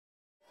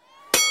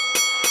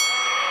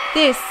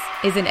This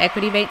is an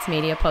Equity Mates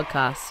Media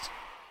podcast.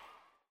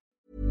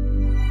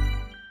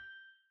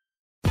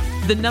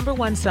 The number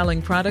one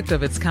selling product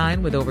of its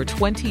kind with over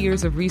 20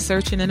 years of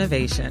research and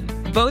innovation.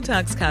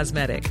 Botox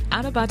Cosmetic,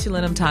 out of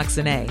botulinum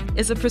toxin A,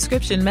 is a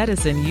prescription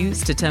medicine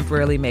used to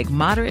temporarily make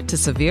moderate to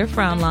severe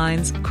frown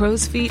lines,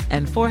 crow's feet,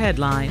 and forehead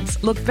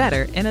lines look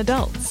better in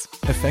adults.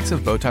 Effects of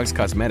Botox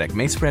Cosmetic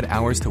may spread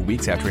hours to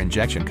weeks after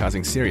injection,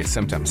 causing serious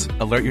symptoms.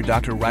 Alert your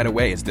doctor right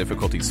away as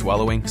difficulty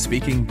swallowing,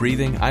 speaking,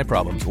 breathing, eye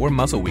problems, or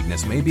muscle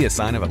weakness may be a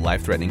sign of a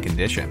life-threatening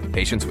condition.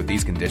 Patients with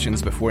these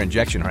conditions before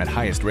injection are at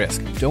highest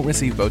risk. Don't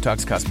receive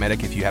Botox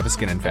Cosmetic if you have a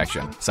skin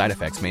infection. Side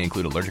effects may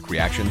include allergic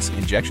reactions,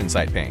 injection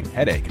site pain,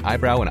 headache,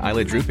 eyebrow and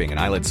eyelid drooping, and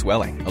eyelid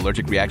swelling.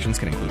 Allergic reactions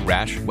can include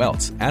rash,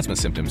 welts, asthma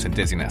symptoms, and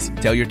dizziness.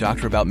 Tell your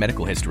doctor about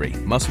medical history,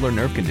 muscle or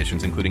nerve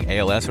conditions including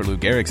ALS or Lou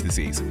Gehrig's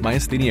disease,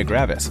 myasthenia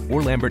gravis,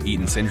 or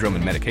Lambert-Eaton syndrome,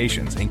 and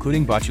medications,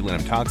 including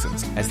botulinum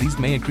toxins, as these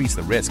may increase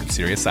the risk of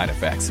serious side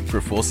effects.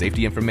 For full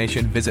safety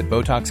information, visit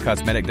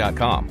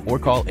BotoxCosmetic.com or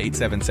call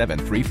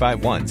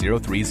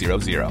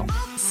 877-351-0300.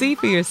 See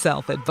for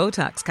yourself at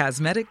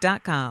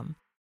BotoxCosmetic.com.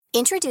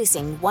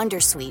 Introducing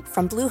Wondersuite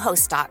from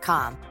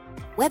Bluehost.com.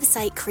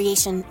 Website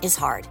creation is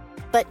hard,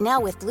 but now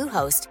with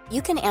Bluehost,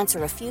 you can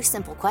answer a few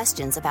simple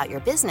questions about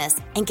your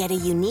business and get a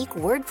unique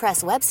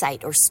WordPress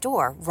website or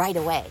store right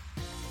away.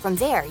 From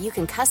there, you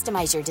can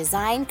customize your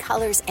design,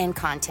 colors, and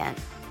content.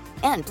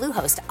 And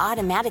Bluehost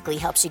automatically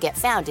helps you get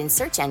found in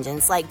search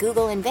engines like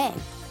Google and Bing.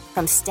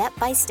 From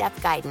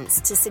step-by-step guidance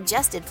to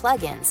suggested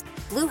plugins,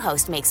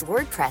 Bluehost makes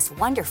WordPress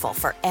wonderful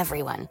for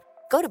everyone.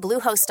 Go to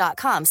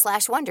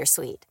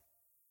bluehost.com/wondersuite.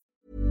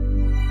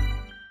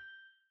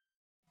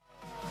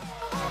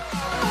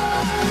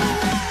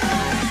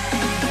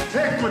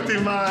 Equity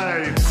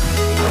Mates.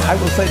 I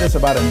will say this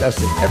about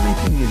investing.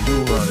 Everything you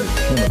do learn is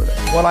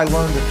cumulative. What I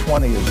learned at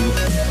 20 is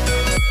useful.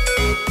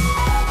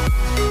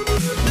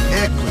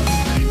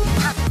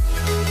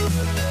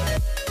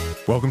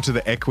 Welcome to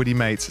the Equity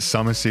Mates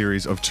Summer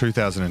Series of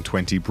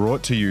 2020,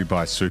 brought to you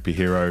by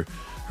Superhero,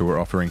 who are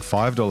offering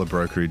 $5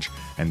 brokerage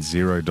and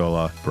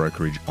 $0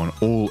 brokerage on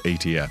all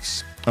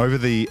ETFs. Over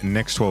the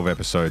next 12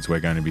 episodes,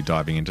 we're going to be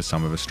diving into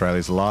some of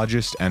Australia's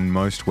largest and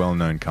most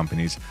well-known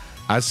companies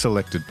as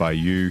selected by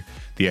you,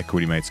 the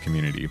Equity Mates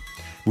community.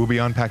 We'll be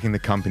unpacking the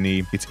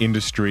company, its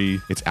industry,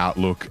 its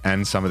outlook,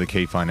 and some of the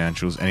key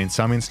financials. And in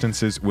some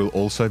instances, we'll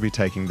also be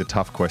taking the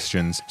tough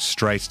questions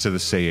straight to the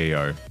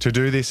CEO. To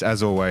do this,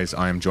 as always,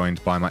 I am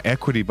joined by my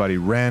equity buddy,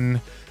 Ren.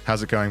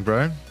 How's it going,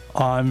 bro?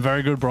 I'm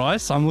very good,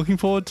 Bryce. I'm looking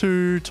forward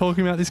to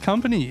talking about this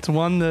company. It's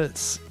one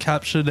that's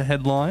captured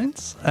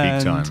headlines.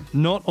 Big time.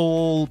 Not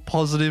all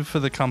positive for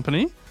the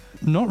company.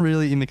 Not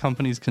really in the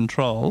company's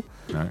control.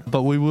 No.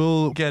 But we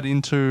will get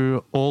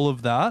into all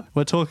of that.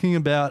 We're talking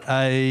about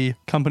a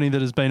company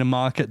that has been a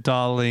market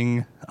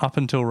darling up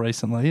until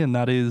recently, and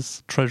that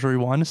is Treasury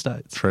Wine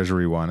Estates.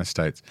 Treasury Wine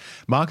Estates.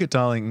 Market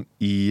darling,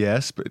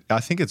 yes, but I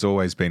think it's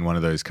always been one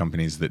of those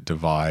companies that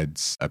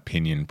divides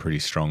opinion pretty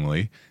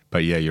strongly.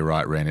 But yeah, you're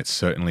right, Ren. It's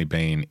certainly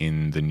been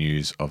in the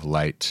news of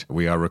late.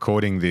 We are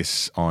recording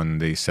this on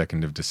the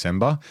 2nd of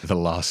December. The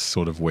last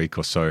sort of week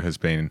or so has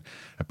been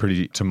a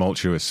pretty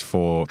tumultuous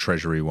for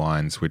Treasury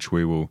Wines, which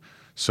we will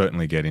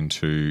certainly get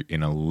into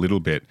in a little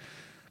bit.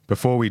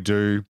 Before we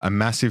do, a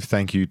massive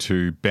thank you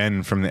to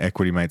Ben from the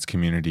Equity Mates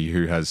community,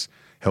 who has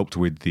helped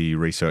with the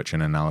research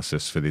and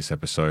analysis for this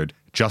episode.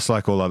 Just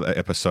like all other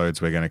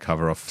episodes, we're going to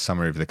cover off a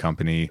summary of the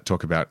company,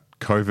 talk about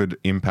COVID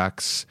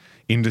impacts,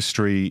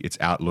 industry, its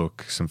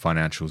outlook, some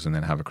financials, and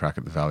then have a crack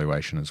at the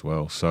valuation as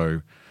well.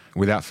 So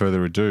without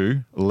further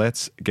ado,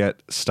 let's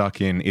get stuck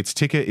in. Its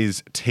ticker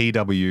is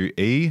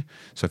TWE.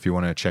 So if you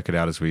want to check it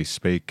out as we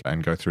speak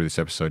and go through this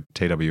episode,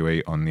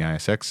 TWE on the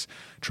ASX,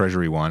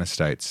 Treasury Wine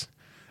Estates,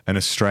 an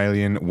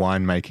Australian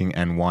winemaking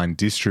and wine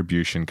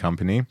distribution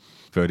company,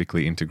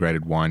 vertically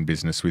integrated wine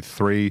business with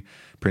three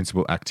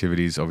principal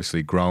activities,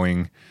 obviously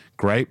growing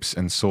grapes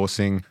and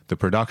sourcing, the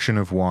production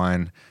of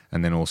wine,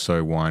 and then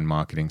also wine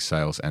marketing,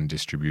 sales and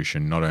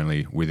distribution, not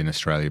only within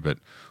Australia, but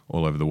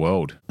all over the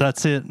world.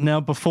 That's it. Now,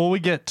 before we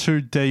get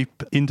too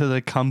deep into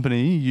the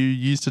company, you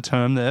used a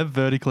term there,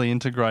 vertically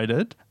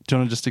integrated. Do you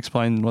want to just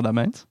explain what that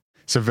means?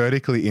 So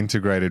vertically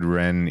integrated,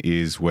 Ren,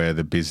 is where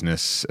the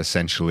business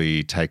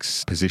essentially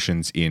takes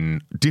positions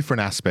in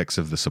different aspects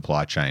of the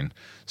supply chain.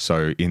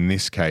 So in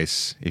this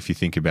case, if you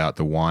think about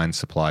the wine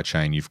supply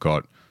chain, you've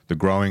got the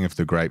growing of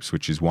the grapes,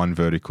 which is one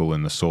vertical,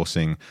 and the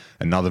sourcing.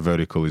 Another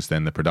vertical is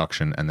then the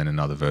production, and then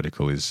another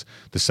vertical is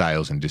the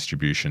sales and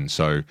distribution.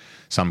 So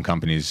some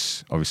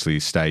companies obviously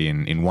stay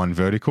in one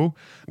vertical,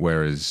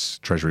 whereas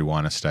Treasury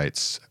Wine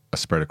Estates are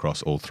spread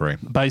across all three.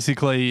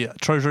 Basically,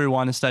 Treasury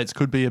Wine Estates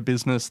could be a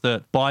business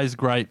that buys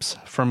grapes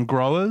from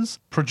growers,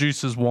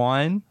 produces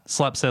wine,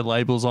 slaps their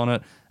labels on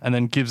it, and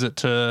then gives it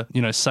to,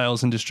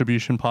 sales and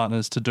distribution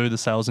partners to do the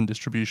sales and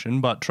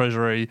distribution. But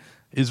Treasury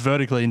is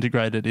vertically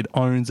integrated. It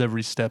owns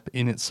every step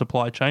in its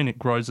supply chain. It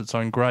grows its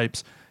own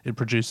grapes. It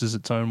produces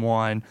its own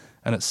wine,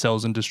 and it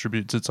sells and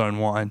distributes its own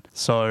wine.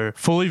 So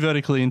fully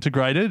vertically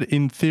integrated,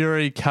 in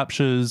theory,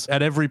 captures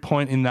at every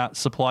point in that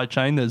supply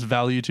chain, there's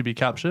value to be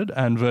captured,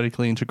 and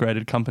vertically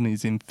integrated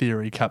companies, in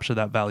theory, capture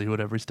that value at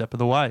every step of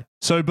the way.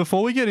 So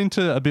before we get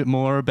into a bit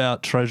more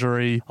about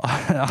Treasury...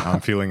 I'm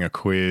feeling a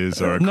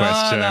quiz or a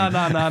question.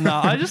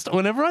 No.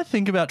 Whenever I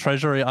think about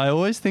Treasury, I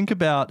always think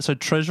about... So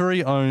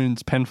Treasury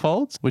owns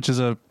Penfolds, which is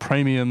a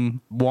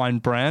premium wine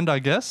brand, I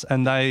guess,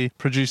 and they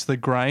produce the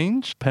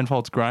Grange,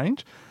 Penfolds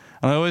Grange.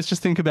 And I always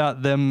just think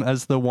about them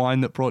as the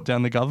wine that brought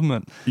down the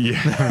government.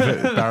 Yeah,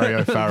 Barry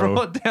O'Farrell.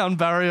 Brought down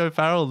Barry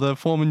O'Farrell, the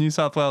former New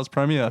South Wales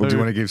Premier. Well, do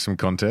you want to give some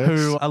context?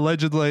 Who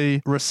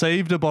allegedly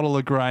received a bottle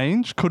of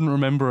Grange, couldn't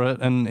remember it,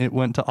 and it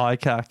went to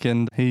ICAC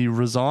and he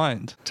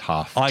resigned.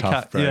 Tough break.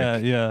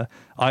 Yeah.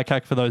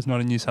 ICAC, for those not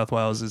in New South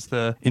Wales, is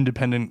the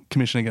Independent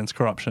Commission Against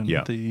Corruption,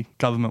 the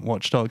government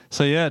watchdog.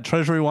 So yeah,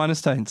 Treasury Wine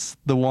Estates,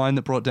 the wine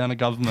that brought down a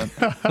government.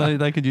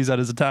 They could use that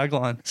as a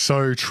tagline.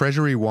 So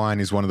Treasury Wine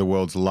is one of the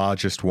world's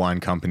largest wine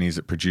companies.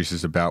 It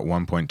produces about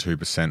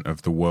 1.2%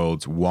 of the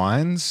world's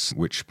wines,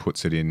 which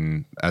puts it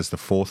in as the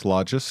fourth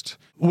largest.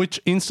 Which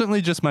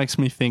instantly just makes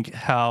me think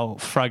how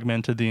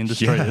fragmented the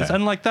industry is.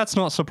 And that's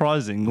not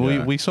surprising.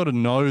 Yeah. We sort of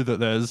know that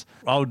there's,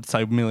 I would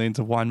say, millions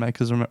of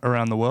winemakers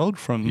around the world,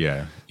 from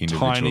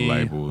tiny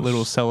labels,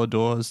 little cellar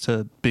doors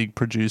to big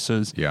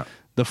producers. Yeah.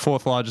 The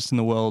fourth largest in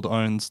the world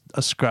owns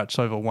a scratch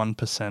over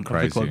 1%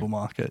 of the global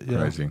market. Yeah.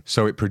 Crazy.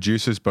 So it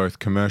produces both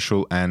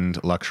commercial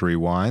and luxury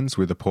wines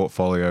with a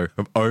portfolio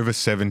of over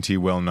 70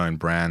 well-known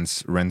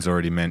brands. Ren's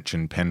already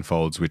mentioned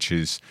Penfolds, which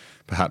is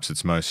perhaps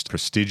its most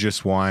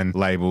prestigious wine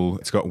label.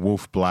 It's got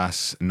Wolf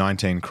Blass,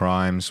 19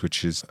 Crimes,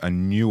 which is a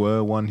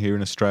newer one here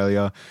in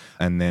Australia,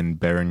 and then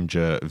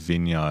Beringer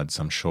Vineyards.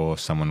 I'm sure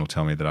someone will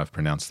tell me that I've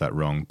pronounced that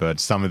wrong,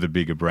 but some of the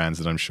bigger brands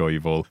that I'm sure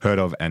you've all heard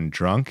of and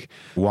drunk.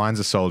 Wines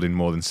are sold in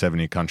more than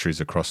 70 countries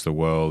across the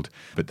world,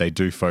 but they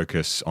do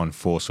focus on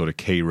four sort of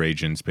key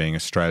regions, being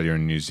Australia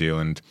and New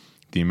Zealand,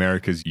 the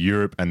Americas,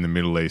 Europe and the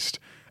Middle East,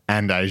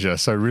 and Asia.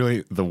 So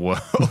really the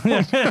world.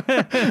 I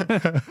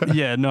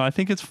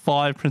think it's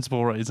 5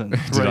 principal regions.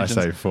 Did I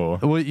say 4?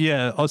 Well,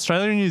 yeah,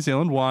 Australia and New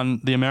Zealand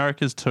 1, the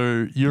Americas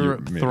 2,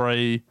 Europe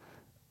 3,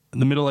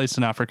 the Middle East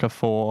and Africa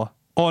 4.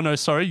 Oh, no,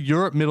 sorry.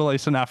 Europe, Middle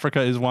East and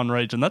Africa is 1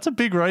 region. That's a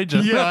big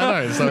region. Yeah,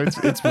 I know. So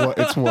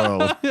it's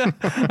world. Yeah.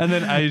 And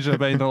then Asia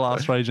being the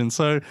last region.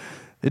 So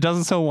it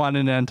doesn't sell wine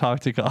in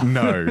Antarctica.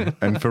 No.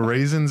 And for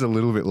reasons a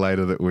little bit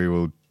later that we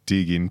will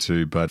dig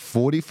into, but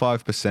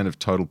 45% of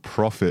total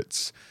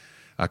profits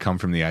come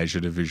from the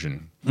Asia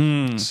division.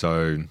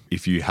 So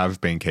if you have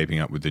been keeping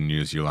up with the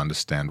news, you'll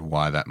understand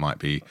why that might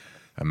be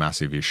a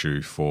massive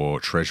issue for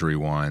Treasury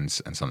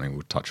Wines, and something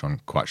we'll touch on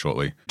quite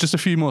shortly. Just a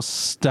few more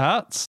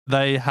stats.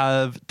 They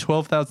have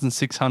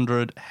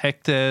 12,600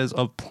 hectares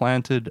of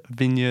planted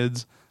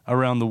vineyards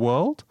around the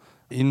world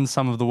in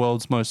some of the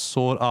world's most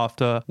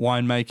sought-after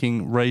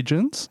winemaking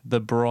regions.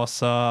 The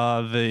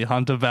Barossa, the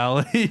Hunter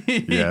Valley.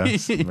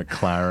 Yes,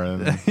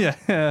 McLaren.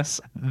 Yes.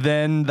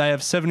 Then they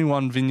have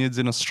 71 vineyards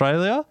in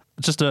Australia.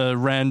 Just a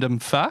random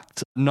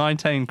fact,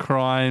 19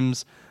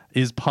 Crimes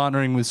is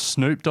partnering with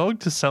Snoop Dogg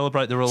to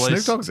celebrate the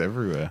release. Snoop Dogg's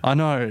everywhere. I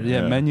know,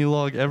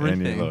 Menulog,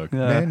 everything.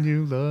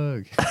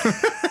 Menulog.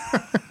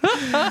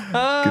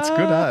 It's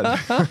good ad.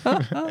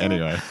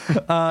 Anyway.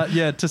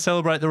 To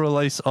celebrate the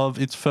release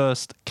of its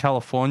first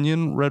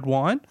Californian red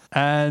wine.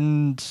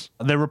 And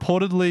they're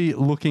reportedly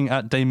looking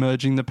at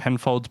demerging the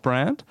Penfolds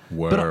brand.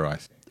 I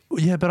think.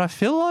 Yeah, but I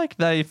feel like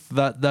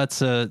that's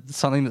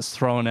something that's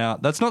thrown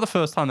out. That's not the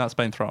first time that's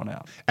been thrown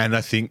out. And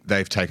I think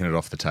they've taken it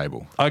off the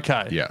table.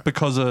 Okay. Yeah.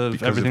 Because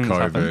of everything that's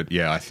COVID. happened.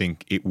 Yeah, I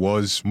think it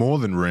was more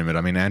than rumoured.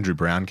 I mean, Andrew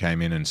Brown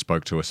came in and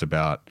spoke to us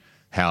about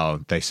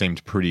how they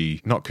seemed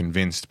pretty, not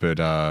convinced, but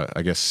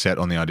I guess set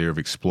on the idea of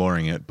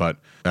exploring it. But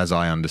as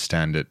I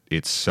understand it,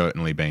 it's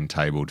certainly been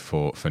tabled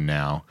for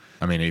now.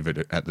 I mean,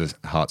 even at the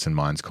Hearts and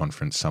Minds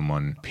conference,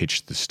 someone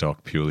pitched the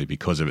stock purely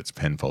because of its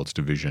Penfolds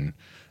division.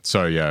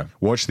 So, yeah,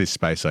 watch this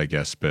space, I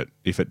guess. But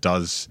if it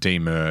does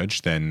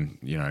demerge, then,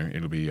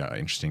 it'll be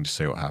interesting to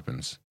see what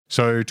happens.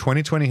 So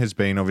 2020 has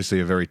been obviously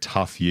a very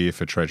tough year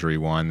for Treasury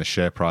Wine. The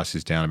share price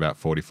is down about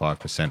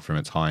 45% from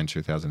its high in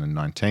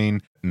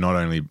 2019, not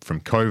only from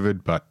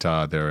COVID, but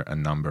there are a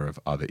number of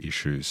other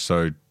issues.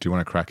 So do you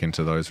want to crack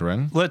into those,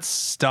 Ren? Let's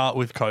start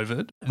with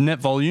COVID. Net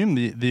volume,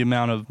 the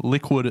amount of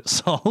liquid it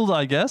sold,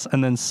 I guess,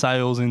 and then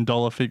sales in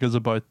dollar figures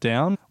are both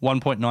down,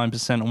 1.9%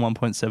 and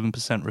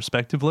 1.7%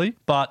 respectively.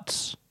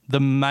 But the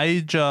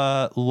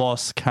major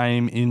loss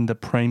came in the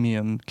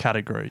premium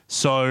category.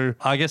 So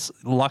I guess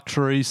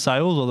luxury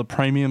sales, or the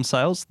premium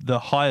sales, the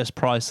highest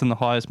price and the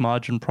highest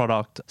margin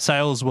product,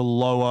 sales were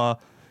lower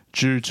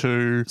due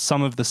to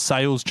some of the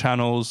sales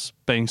channels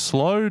being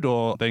slowed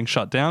or being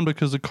shut down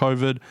because of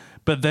COVID.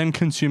 But then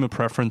consumer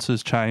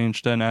preferences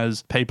changed, and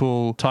as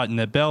people tightened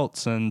their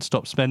belts and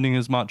stopped spending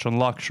as much on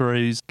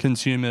luxuries,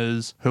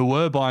 consumers who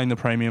were buying the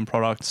premium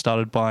product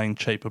started buying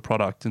cheaper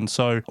product. And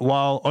so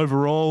while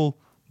overall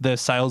their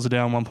sales are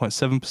down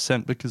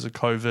 1.7% because of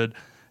COVID,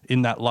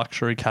 in that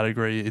luxury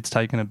category, it's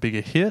taken a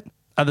bigger hit.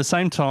 At the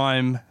same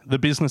time, the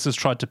business has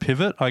tried to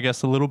pivot, I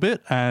guess, a little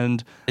bit,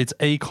 and its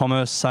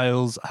e-commerce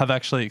sales have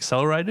actually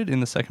accelerated in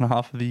the second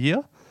half of the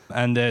year.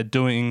 And they're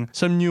doing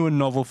some new and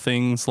novel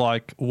things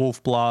like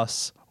Wolf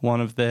Blass, one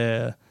of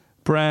their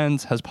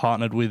brands, has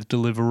partnered with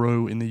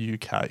Deliveroo in the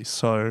UK.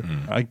 So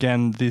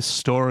again, this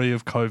story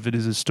of COVID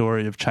is a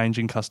story of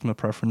changing customer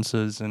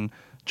preferences and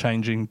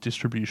changing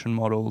distribution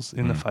models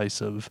in the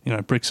face of,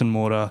 bricks and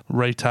mortar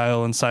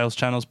retail and sales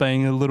channels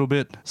being a little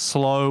bit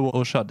slow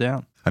or shut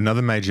down.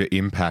 Another major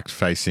impact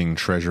facing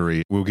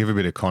Treasury, we'll give a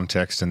bit of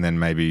context and then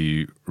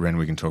maybe, Ren,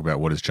 we can talk about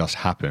what has just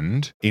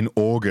happened. In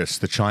August,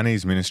 the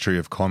Chinese Ministry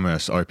of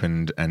Commerce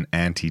opened an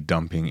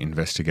anti-dumping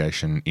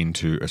investigation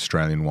into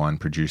Australian wine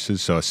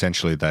producers. So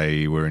essentially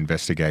they were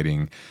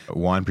investigating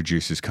wine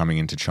producers coming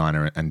into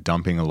China and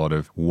dumping a lot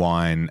of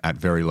wine at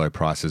very low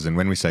prices. And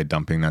when we say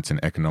dumping, that's an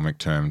economic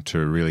term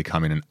to really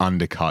come in and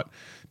undercut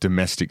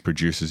domestic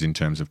producers in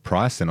terms of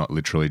price. They're not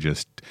literally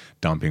just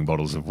dumping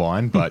bottles of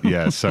wine, but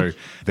yeah, so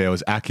there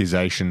was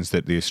accusations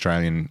that the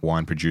Australian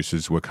wine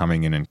producers were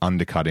coming in and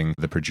undercutting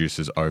the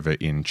producers over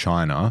in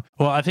China.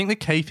 Well, I think the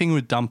key thing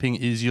with dumping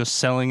is you're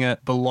selling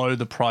it below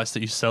the price that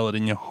you sell it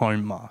in your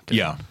home market.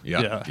 Yeah.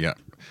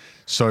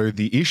 So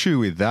the issue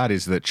with that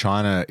is that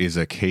China is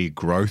a key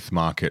growth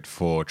market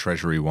for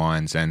Treasury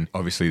wines, and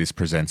obviously this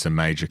presents a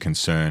major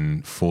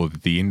concern for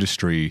the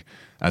industry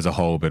as a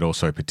whole, but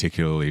also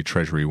particularly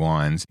Treasury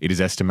wines. It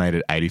is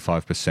estimated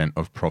 85%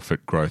 of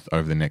profit growth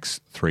over the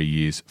next 3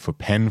 years for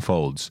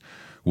Penfolds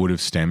would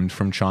have stemmed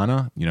from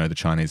China. The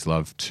Chinese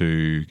love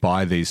to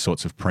buy these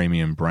sorts of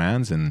premium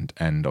brands, and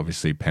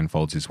obviously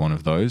Penfolds is one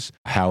of those.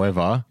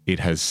 However,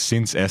 it has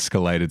since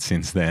escalated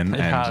since then.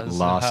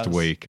 Last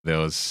week there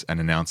was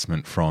an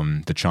announcement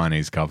from the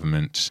Chinese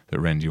government that,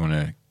 Ren, do you want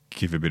to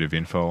give a bit of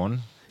info on?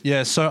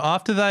 Yeah, so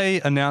after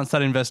they announced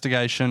that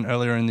investigation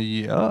earlier in the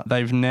year,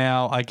 they've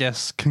now, I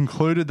guess,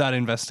 concluded that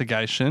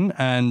investigation.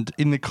 And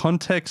in the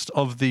context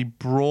of the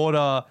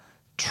broader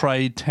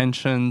trade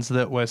tensions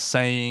that we're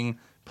seeing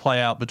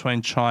play out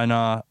between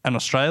China and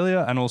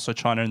Australia, and also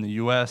China and the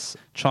US,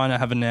 China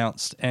have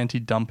announced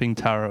anti-dumping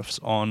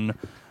tariffs on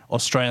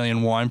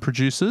Australian wine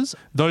producers.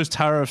 Those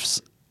tariffs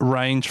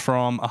range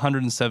from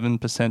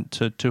 107%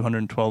 to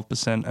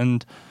 212%.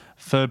 And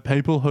for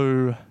people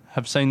who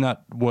have seen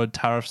that word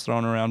tariffs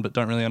thrown around but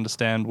don't really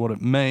understand what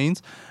it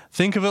means,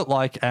 think of it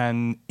like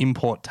an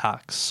import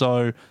tax.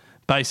 So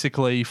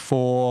basically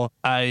for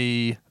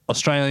a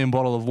Australian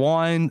bottle of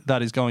wine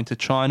that is going to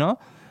China,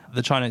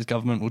 the Chinese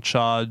government will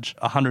charge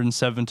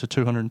 107 to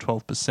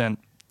 212%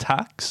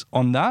 tax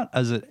on that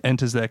as it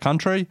enters their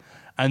country,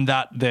 and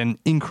that then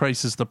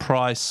increases the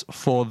price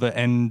for the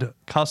end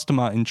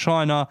customer in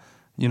China,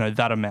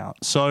 that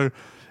amount. So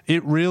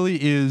it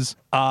really is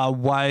a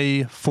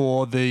way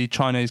for the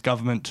Chinese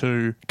government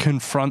to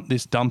confront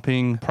this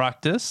dumping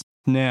practice.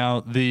 Now,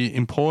 the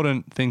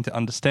important thing to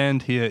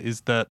understand here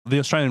is that the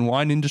Australian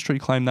wine industry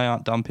claim they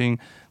aren't dumping.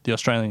 The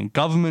Australian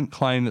government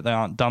claim that they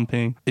aren't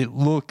dumping. It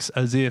looks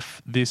as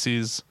if this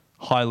is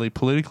highly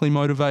politically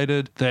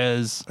motivated.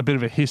 There's a bit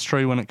of a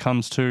history when it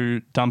comes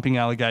to dumping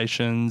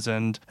allegations,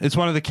 and it's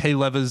one of the key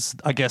levers,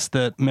 I guess,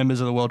 that members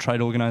of the World Trade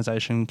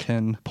Organization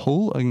can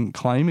pull and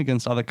claim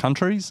against other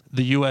countries.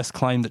 The US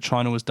claimed that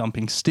China was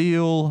dumping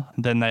steel.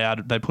 Then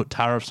they put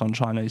tariffs on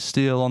Chinese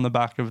steel on the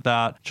back of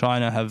that.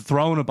 China have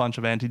thrown a bunch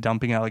of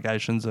anti-dumping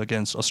allegations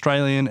against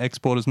Australian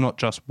exporters, not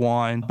just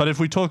wine. But if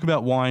we talk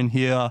about wine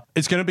here,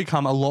 it's going to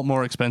become a lot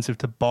more expensive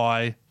to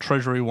buy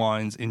Treasury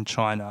wines in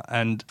China.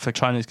 And for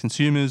Chinese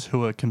consumers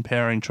who are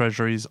comparing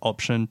Treasury's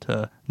option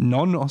to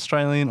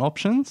non-Australian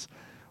options,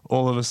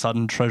 all of a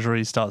sudden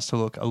Treasury starts to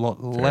look a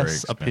lot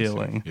less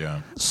appealing. Yeah.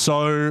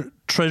 So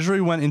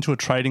Treasury went into a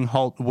trading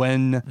halt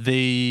when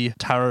the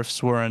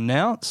tariffs were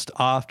announced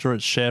after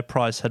its share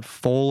price had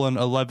fallen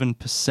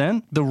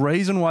 11%. The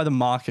reason why the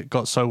market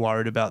got so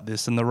worried about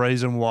this, and the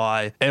reason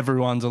why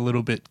everyone's a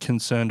little bit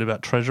concerned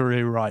about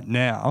Treasury right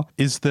now,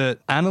 is that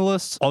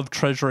analysts of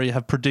Treasury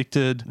have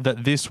predicted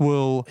that this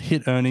will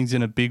hit earnings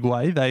in a big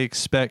way. They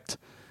expect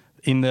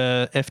in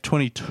the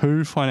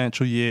F22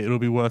 financial year, it'll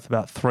be worth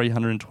about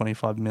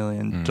 $325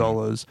 million.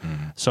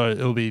 So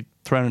it'll be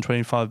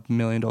 $325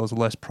 million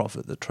less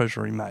profit that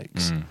Treasury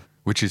makes.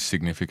 Which is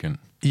significant.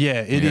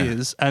 Yeah, it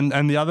is.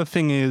 And the other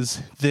thing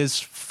is there's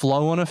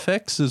flow-on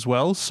effects as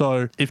well.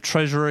 So if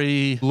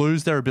Treasury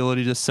lose their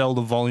ability to sell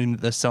the volume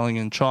that they're selling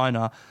in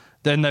China,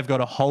 Then they've got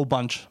a whole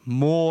bunch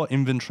more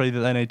inventory that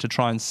they need to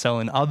try and sell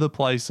in other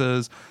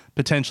places.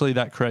 Potentially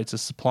that creates a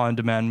supply and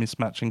demand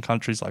mismatch in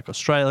countries like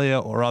Australia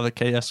or other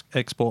key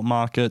export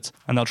markets,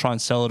 and they'll try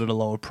and sell it at a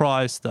lower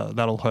price.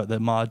 That'll hurt their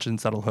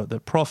margins, that'll hurt their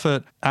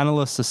profit.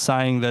 Analysts are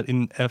saying that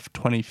in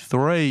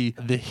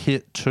F23, the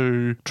hit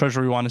to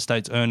Treasury Wine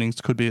Estates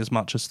earnings could be as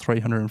much as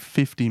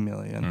 $350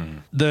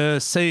 million. The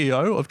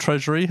CEO of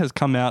Treasury has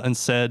come out and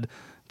said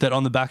that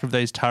on the back of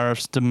these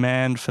tariffs,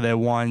 demand for their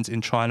wines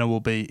in China will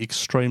be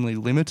extremely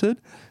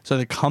limited. So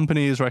the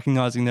company is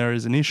recognizing there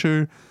is an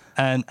issue,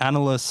 and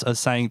analysts are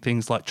saying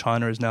things like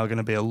China is now going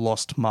to be a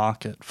lost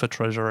market for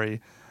Treasury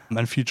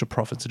and future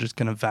profits are just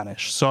going to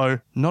vanish. So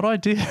not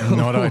ideal.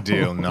 Not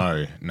ideal,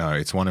 no.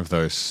 It's one of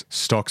those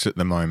stocks at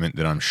the moment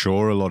that I'm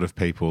sure a lot of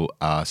people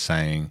are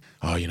saying,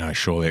 oh,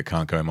 surely it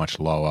can't go much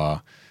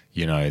lower.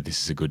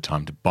 This is a good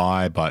time to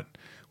buy. But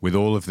with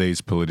all of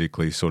these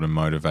politically sort of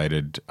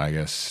motivated, I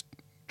guess,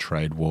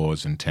 trade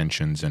wars and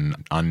tensions and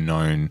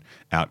unknown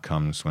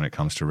outcomes when it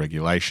comes to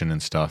regulation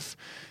and stuff,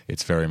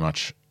 it's very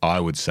much,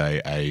 I would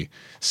say, a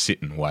sit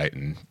and wait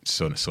and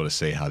sort of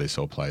see how this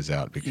all plays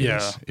out.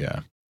 Because,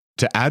 yeah.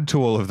 To add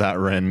to all of that,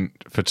 Ren,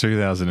 for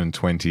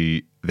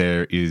 2020,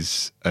 there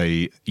is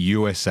a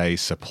USA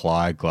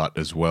supply glut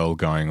as well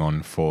going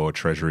on for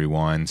Treasury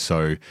Wine.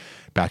 So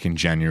back in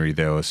January,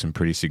 there were some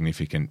pretty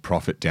significant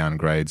profit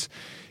downgrades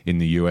in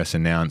the US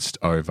announced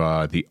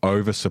over the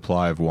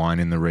oversupply of wine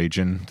in the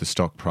region. The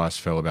stock price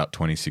fell about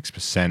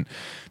 26%.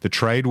 The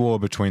trade war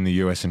between the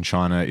US and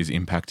China is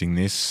impacting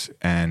this,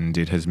 and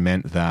it has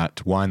meant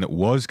that wine that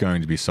was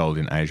going to be sold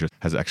in Asia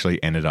has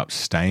actually ended up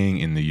staying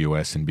in the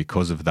US, and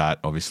because of that,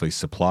 obviously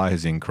supply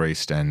has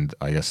increased, and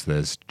I guess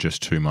there's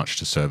just too much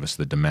to service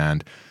the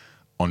demand.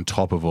 On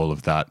top of all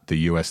of that, the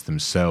US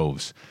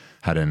themselves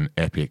had an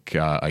epic,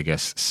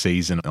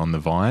 season on the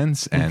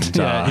vines, and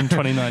in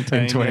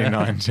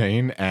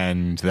 2019.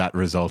 And that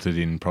resulted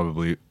in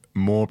probably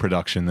more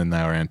production than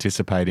they were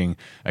anticipating,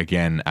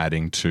 again,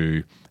 adding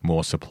to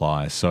more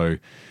supply. So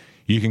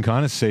you can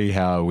kind of see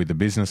how with a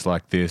business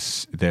like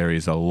this, there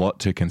is a lot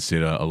to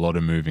consider, a lot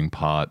of moving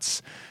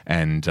parts,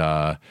 and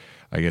I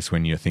guess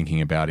when you're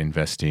thinking about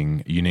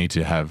investing, you need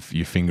to have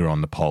your finger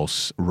on the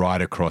pulse right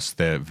across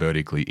their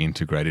vertically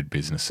integrated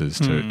businesses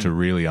to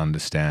really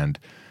understand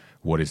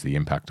what is the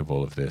impact of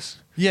all of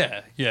this.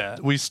 Yeah.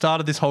 We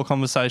started this whole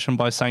conversation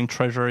by saying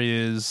Treasury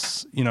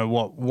is,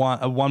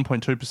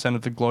 1.2%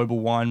 of the global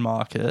wine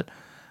market.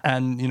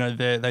 And,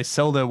 they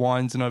sell their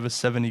wines in over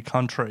 70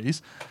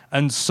 countries.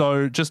 And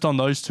so just on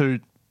those two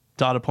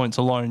data points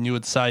alone, you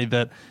would say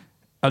that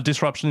a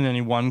disruption in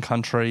any one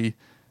country,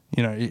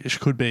 it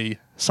could be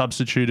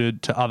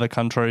substituted to other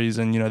countries,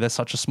 and they're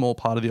such a small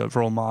part of the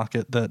overall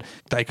market that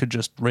they could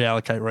just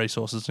reallocate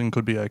resources and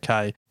could be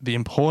okay. The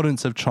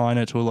importance of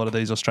China to a lot of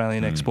these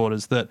Australian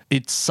exporters, that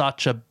it's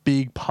such a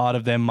big part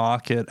of their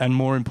market, and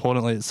more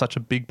importantly, it's such a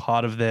big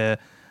part of their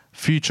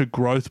future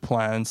growth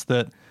plans,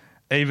 that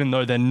even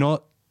though they're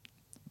not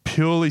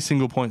purely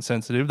single point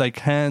sensitive, they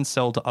can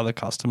sell to other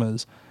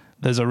customers.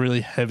 There's a really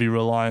heavy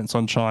reliance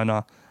on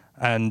China,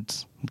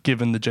 and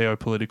given the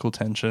geopolitical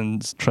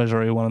tensions,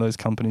 Treasury are one of those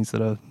companies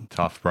that are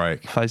tough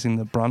break, facing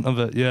the brunt of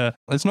it. Yeah,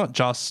 it's not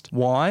just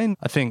wine.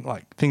 I think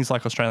things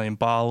like Australian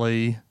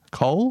barley,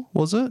 coal,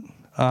 was it?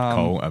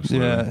 Coal,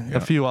 absolutely. Yeah,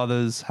 a few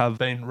others have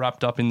been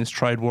wrapped up in this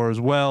trade war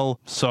as well.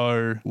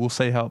 So we'll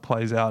see how it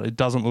plays out. It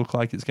doesn't look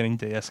like it's getting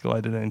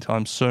de-escalated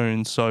anytime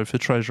soon. So for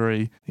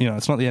Treasury,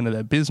 it's not the end of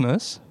their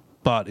business,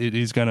 but it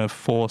is going to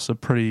force a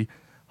pretty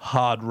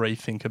hard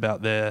rethink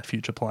about their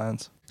future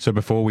plans. So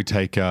before we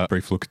take a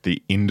brief look at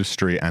the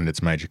industry and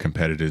its major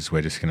competitors,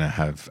 we're just going to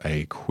have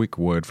a quick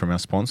word from our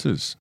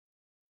sponsors.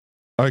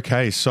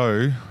 Okay,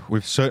 so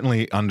we've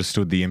certainly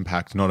understood the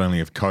impact not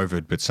only of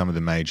COVID, but some of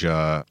the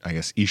major,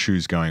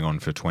 issues going on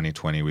for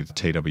 2020 with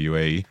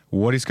TWE.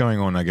 What is going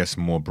on,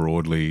 more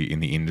broadly in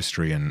the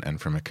industry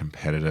and from a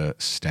competitor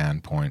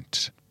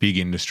standpoint? Big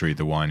industry,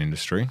 the wine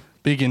industry.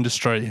 Big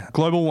industry.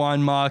 Global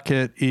wine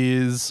market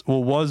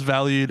was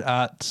valued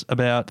at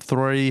about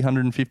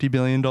 $350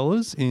 billion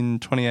in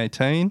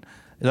 2018.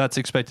 That's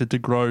expected to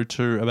grow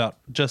to about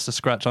just a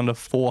scratch under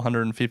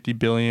 $450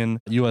 billion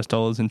US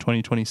dollars in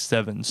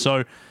 2027.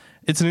 So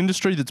it's an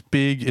industry that's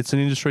big. It's an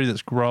industry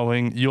that's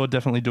growing. You're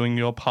definitely doing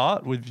your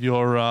part with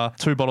your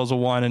 2 bottles of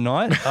wine a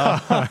night.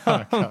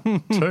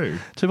 Two.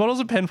 2 bottles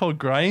of Penfold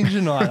Grange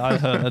a night, I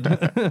heard.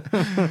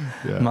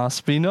 Yeah.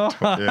 Must be nice.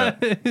 Yeah.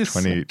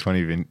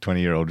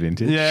 20-year-old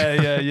vintage.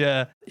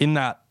 Yeah. In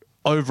that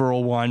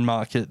overall wine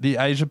market, the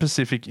Asia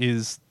Pacific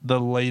is the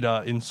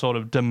leader in sort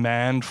of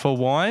demand for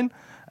wine,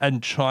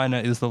 and China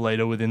is the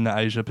leader within the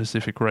Asia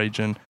Pacific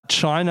region.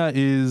 China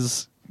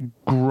is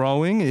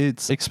growing.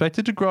 It's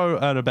expected to grow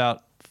at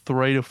about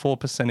 3 to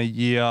 4% a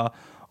year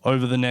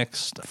over the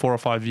next 4 or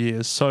 5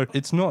 years. So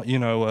it's not,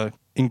 a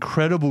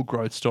incredible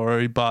growth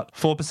story, but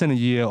 4% a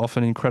year off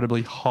an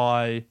incredibly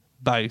high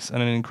base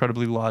and an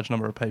incredibly large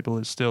number of people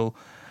is still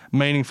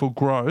meaningful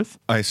growth.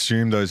 I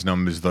assume those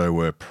numbers, though,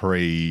 were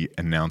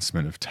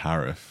pre-announcement of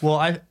tariff.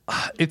 Well,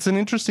 it's an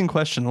interesting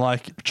question.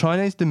 Like,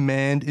 Chinese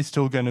demand is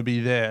still going to be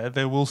there.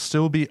 There will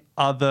still be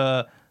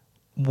other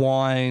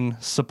wine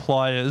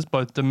suppliers,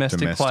 both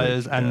domestic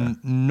players and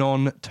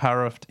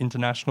non-tariffed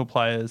international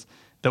players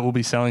that will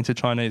be selling to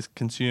Chinese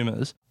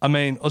consumers. I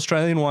mean,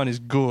 Australian wine is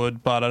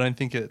good, but I don't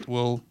think it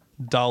will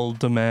dull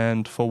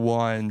demand for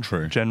wine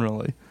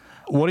generally.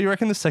 What do you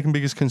reckon the second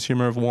biggest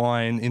consumer of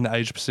wine in the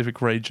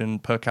Asia-Pacific region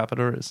per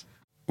capita is?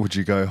 Would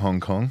you go Hong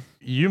Kong?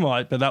 You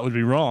might, but that would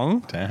be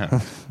wrong.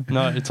 Damn.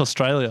 No, it's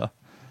Australia.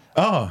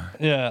 Oh.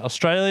 Yeah,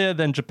 Australia,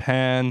 then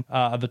Japan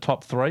are the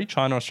top three,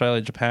 China,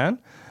 Australia, Japan.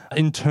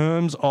 In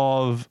terms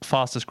of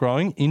fastest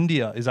growing,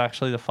 India is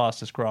actually the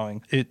fastest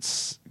growing.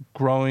 It's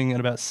growing at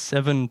about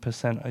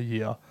 7% a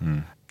year.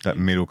 That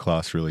middle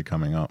class really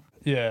coming up.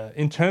 Yeah.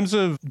 In terms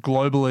of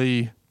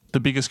globally, the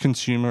biggest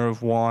consumer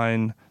of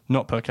wine,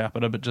 not per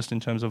capita, but just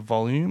in terms of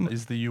volume,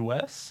 is the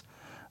US.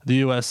 The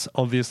US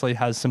obviously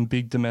has some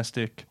big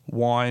domestic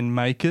wine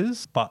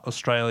makers, but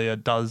Australia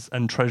does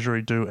and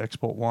Treasury do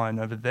export wine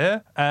over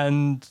there.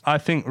 And I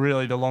think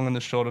really the long and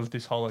the short of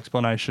this whole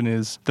explanation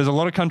is there's a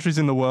lot of countries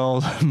in the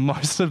world,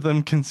 most of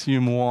them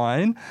consume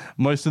wine.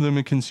 Most of them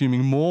are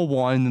consuming more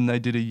wine than they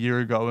did a year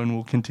ago and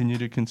will continue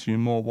to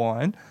consume more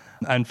wine.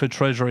 And for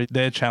Treasury,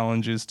 their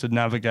challenge is to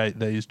navigate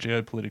these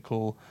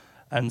geopolitical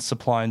and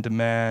supply and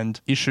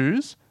demand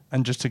issues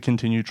and just to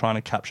continue trying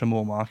to capture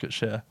more market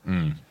share.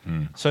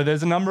 So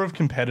there's a number of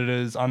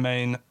competitors. I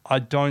mean, I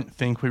don't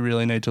think we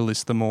really need to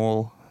list them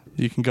all.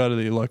 You can go to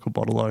the local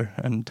bottle-o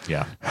and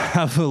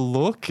have a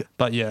look.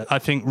 But yeah, I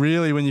think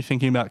really when you're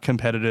thinking about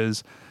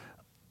competitors,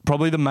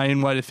 probably the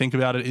main way to think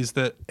about it is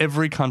that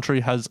every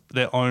country has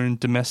their own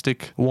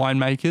domestic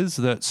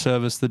winemakers that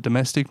service the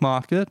domestic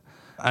market.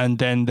 And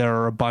then there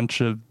are a bunch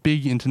of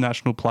big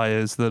international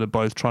players that are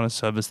both trying to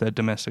service their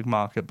domestic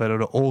market, but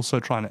are also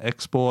trying to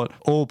export,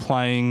 all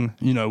playing,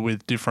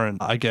 with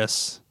different, I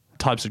guess,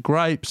 types of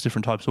grapes,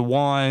 different types of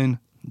wine,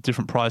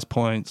 different price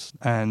points.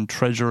 And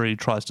Treasury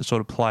tries to sort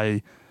of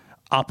play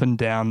up and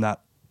down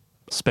that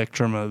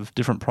spectrum of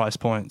different price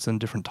points and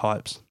different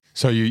types.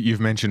 So you've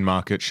mentioned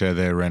market share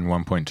there, around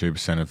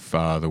 1.2%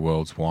 of the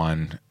world's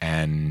wine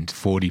and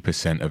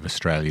 40% of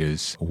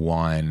Australia's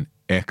wine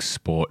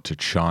export to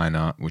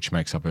China, which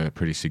makes up a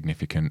pretty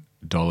significant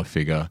dollar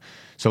figure.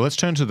 So let's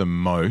turn to the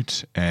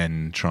moat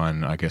and try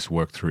and, I guess,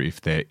 work through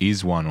if there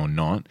is one or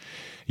not.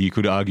 You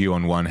could argue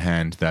on one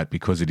hand that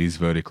because it is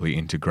vertically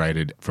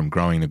integrated from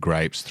growing the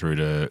grapes through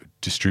to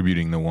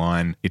distributing the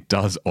wine, it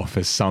does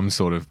offer some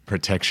sort of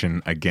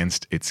protection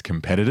against its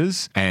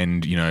competitors.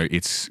 And,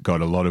 it's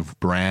got a lot of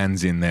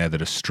brands in there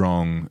that are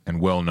strong and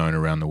well known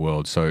around the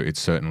world. So it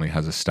certainly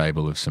has a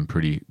stable of some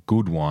pretty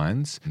good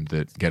wines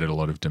that get a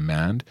lot of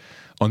demand.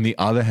 On the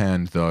other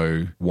hand,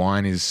 though,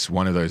 wine is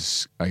one of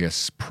those, I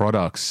guess,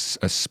 products,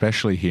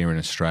 especially here in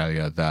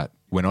Australia, that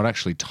we're not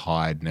actually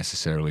tied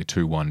necessarily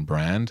to one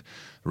brand.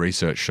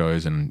 Research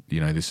shows, and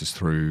this is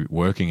through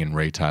working in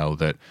retail,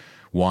 that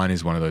wine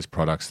is one of those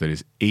products that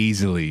is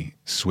easily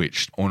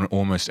switched on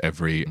almost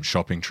every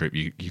shopping trip.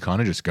 You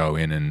kind of just go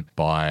in and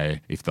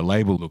buy if the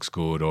label looks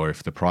good or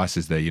if the price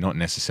is there. You're not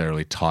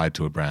necessarily tied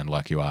to a brand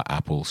like you are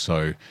Apple.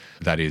 So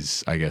that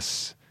is, I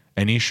guess,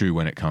 an issue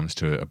when it comes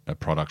to a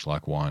product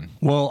like wine.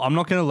 Well, I'm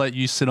not going to let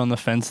you sit on the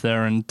fence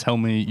there and tell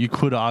me you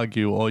could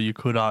argue or you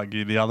could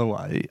argue the other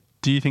way.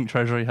 Do you think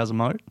Treasury has a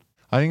moat?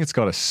 I think it's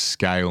got a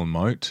scale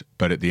moat,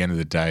 but at the end of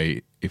the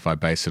day, if I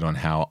base it on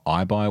how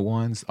I buy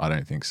wines, I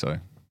don't think so.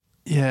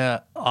 Yeah,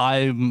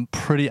 I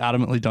pretty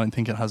adamantly don't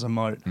think it has a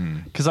moat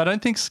because I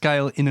don't think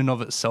scale in and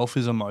of itself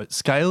is a moat.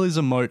 Scale is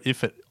a moat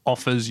if it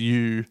offers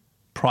you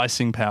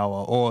pricing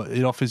power or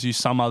it offers you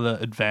some other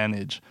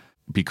advantage.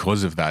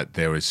 Because of that,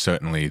 there is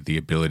certainly the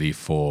ability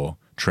for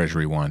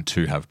Treasury Wine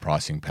to have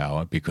pricing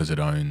power because it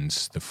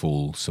owns the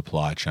full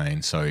supply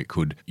chain. So it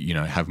could,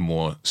 have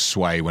more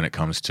sway when it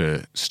comes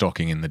to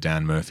stocking in the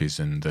Dan Murphys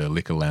and the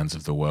Liquorlands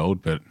of the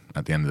world. But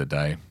at the end of the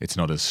day, it's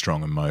not as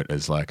strong a moat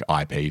as like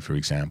IP, for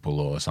example,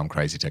 or some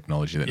crazy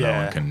technology that no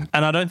one can.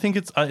 And I don't think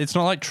it's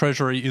not like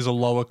Treasury is a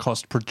lower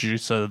cost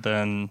producer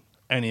than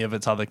any of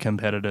its other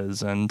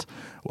competitors. And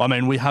I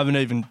mean, we haven't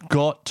even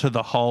got to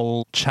the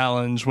whole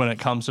challenge when it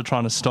comes to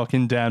trying to stock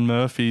in Dan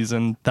Murphy's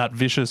and that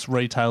vicious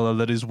retailer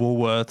that is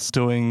Woolworths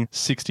doing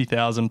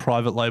 60,000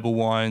 private label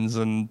wines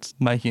and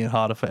making it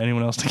harder for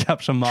anyone else to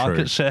capture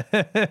market share.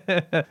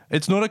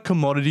 It's not a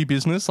commodity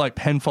business. Like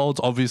Penfolds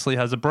obviously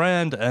has a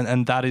brand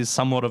and that is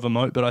somewhat of a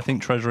moat, but I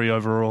think Treasury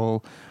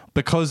overall,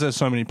 because there's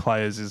so many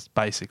players, is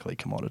basically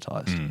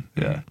commoditized.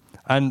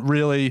 And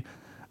really,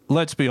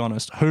 let's be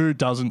honest, who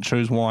doesn't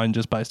choose wine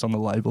just based on the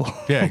label?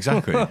 Yeah,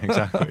 exactly.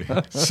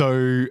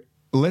 So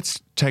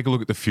let's take a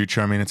look at the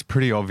future. I mean, it's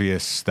pretty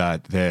obvious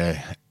that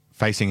they're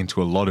facing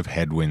into a lot of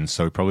headwinds,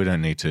 so we probably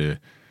don't need to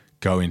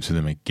go into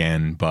them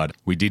again, but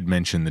we did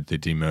mention that the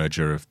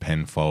demerger of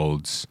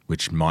Penfolds,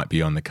 which might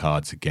be on the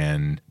cards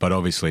again. But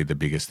obviously the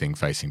biggest thing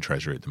facing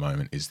Treasury at the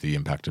moment is the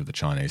impact of the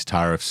Chinese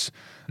tariffs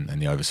and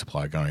the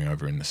oversupply going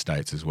over in the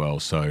States as well.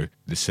 So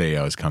the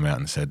CEO has come out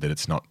and said that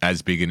it's not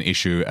as big an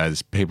issue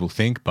as people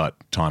think, but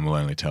time will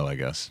only tell, I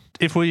guess.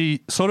 If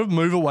we sort of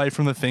move away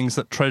from the things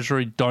that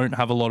Treasury don't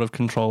have a lot of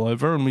control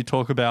over and we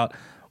talk about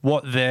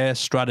what their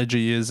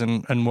strategy is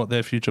and what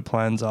their future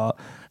plans are,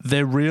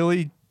 they're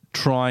really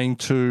trying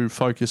to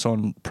focus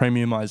on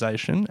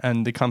premiumization,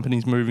 and the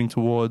company's moving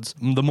towards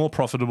the more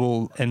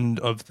profitable end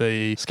of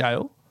the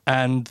scale.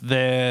 And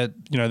they're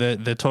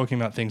talking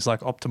about things like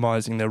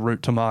optimizing their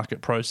route to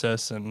market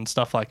process and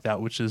stuff like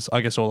that, which is,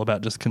 I guess, all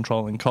about just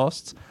controlling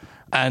costs.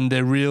 And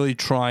they're really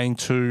trying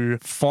to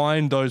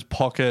find those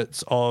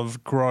pockets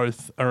of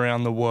growth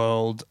around the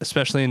world,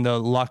 especially in the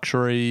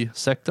luxury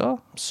sector.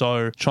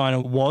 So China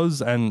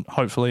was, and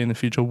hopefully in the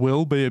future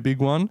will be, a big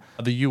one.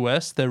 The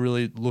US, they're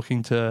really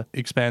looking to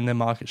expand their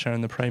market share in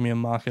the premium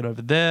market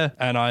over there.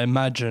 And I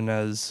imagine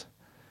as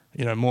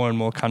more and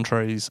more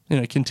countries,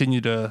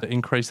 continue to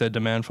increase their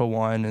demand for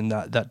wine, and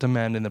that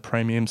demand in the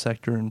premium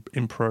sector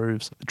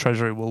improves,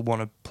 Treasury will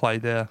want to play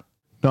there.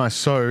 Nice.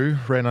 So,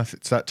 Ren,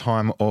 it's that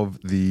time of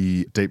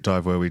the deep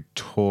dive where we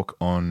talk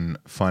on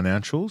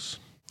financials.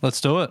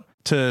 Let's do it.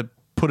 To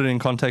put it in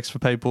context for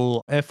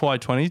people,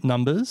 FY20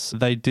 numbers,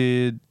 they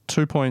did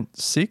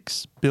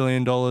 $2.6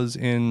 billion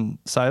in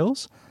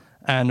sales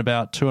and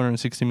about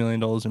 $260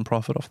 million in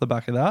profit off the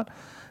back of that.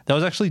 That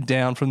was actually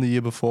down from the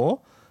year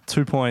before,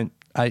 2.8,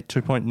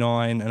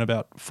 2.9 and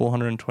about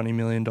 $420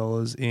 million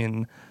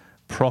in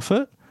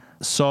profit.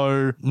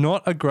 So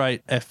not a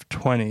great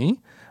F20.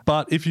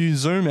 But if you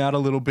zoom out a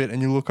little bit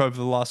and you look over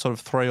the last sort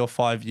of 3 or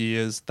 5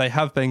 years, they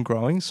have been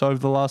growing. So over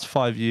the last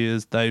 5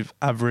 years, they've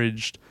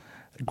averaged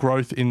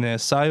growth in their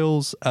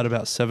sales at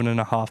about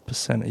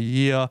 7.5% a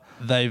year.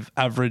 They've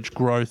averaged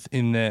growth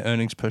in their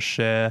earnings per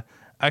share,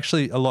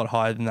 actually a lot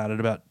higher than that, at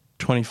about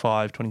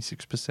 25,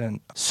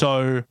 26%.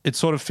 So it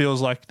sort of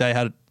feels like they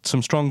had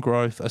some strong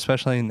growth,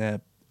 especially in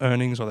their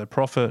earnings or their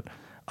profit,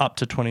 up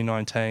to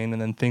 2019.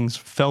 And then things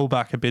fell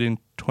back a bit in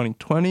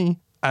 2020.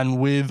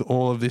 And with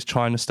all of this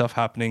China stuff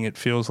happening, it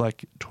feels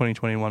like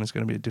 2021 is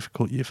going to be a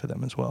difficult year for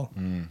them as well.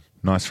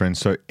 Nice, friend.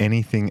 So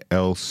anything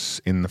else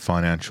in the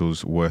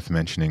financials worth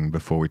mentioning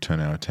before we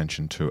turn our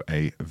attention to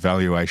a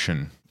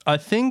valuation? I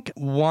think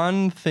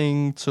one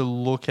thing to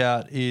look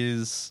at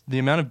is the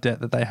amount of debt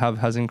that they have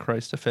has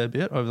increased a fair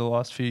bit over the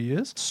last few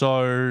years.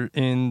 So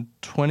in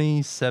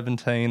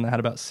 2017, they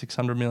had about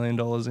 $600 million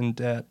in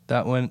debt.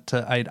 That went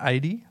to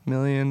 $880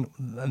 million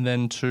and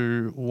then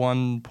to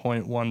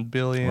 $1.1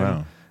 billion.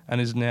 Wow. And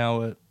is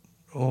now at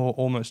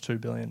almost $2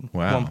 billion,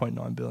 wow.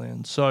 $1.9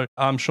 billion. So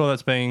I'm sure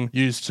that's being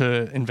used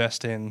to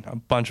invest in a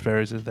bunch of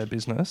areas of their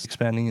business,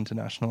 expanding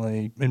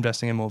internationally,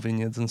 investing in more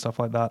vineyards and stuff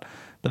like that.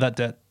 But that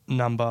debt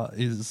number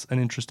is an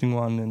interesting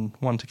one and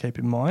one to keep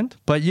in mind.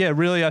 But yeah,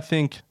 really, I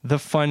think the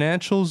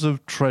financials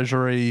of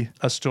Treasury,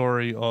 a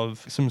story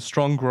of some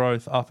strong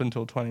growth up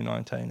until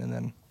 2019 and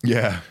then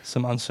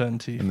some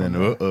uncertainty. And then,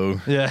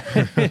 Yeah.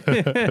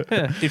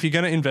 If you're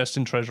going to invest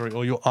in Treasury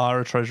or you are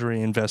a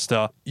Treasury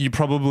investor, you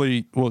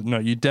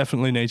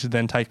definitely need to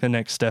then take the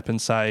next step and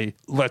say,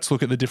 let's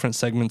look at the different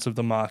segments of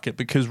the market,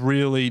 because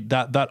really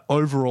that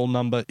overall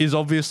number is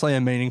obviously a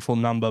meaningful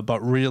number,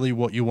 but really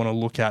what you want to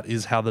look at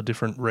is how the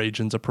different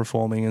regions are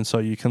performing. And so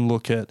you can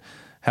look at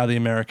how the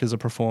Americas are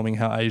performing,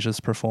 how Asia's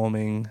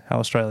performing, how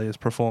Australia's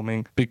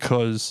performing,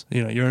 because,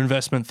 your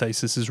investment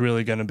thesis is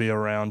really going to be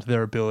around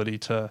their ability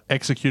to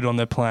execute on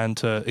their plan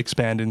to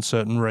expand in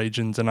certain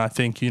regions. And I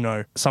think,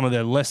 some of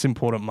their less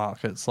important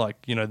markets, like,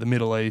 the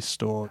Middle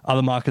East or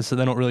other markets that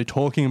they're not really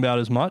talking about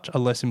as much, are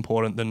less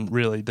important than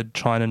really the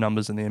China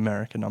numbers and the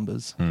American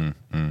numbers.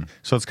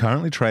 So it's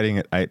currently trading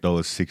at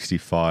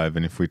 $8.65.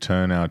 And if we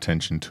turn our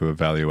attention to a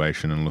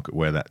valuation and look at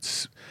where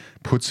that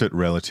puts it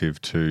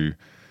relative to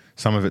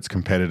some of its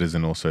competitors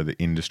and also the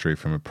industry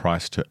from a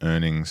price to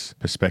earnings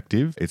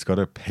perspective, it's got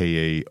a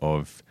PE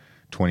of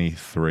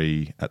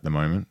 23 at the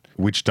moment,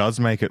 which does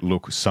make it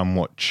look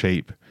somewhat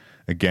cheap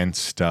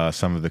against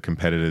some of the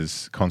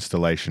competitors,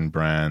 Constellation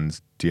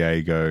Brands,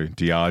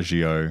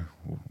 Diageo,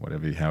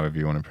 however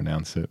you want to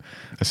pronounce it,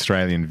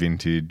 Australian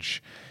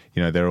Vintage.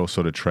 They're all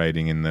sort of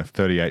trading in the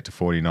 38 to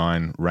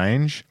 49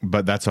 range,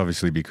 but that's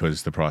obviously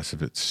because the price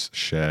of its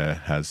share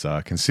has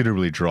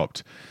considerably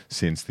dropped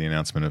since the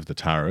announcement of the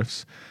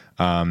tariffs.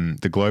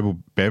 The global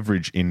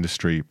beverage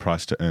industry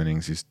price to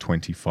earnings is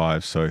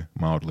 25, so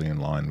mildly in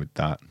line with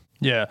that.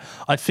 Yeah,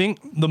 I think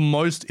the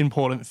most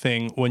important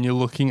thing when you're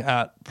looking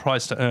at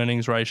price to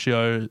earnings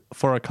ratio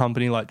for a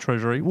company like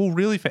Treasury, well,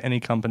 really for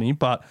any company,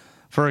 but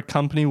for a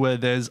company where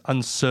there's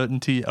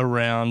uncertainty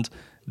around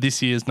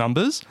this year's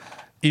numbers,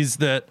 is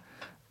that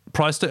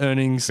price to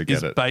earnings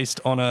is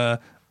based on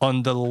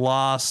the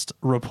last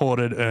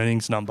reported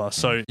earnings number.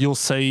 So you'll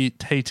see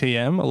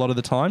TTM a lot of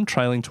the time,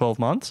 trailing 12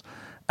 months.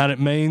 And it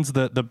means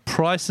that the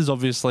price is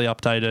obviously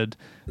updated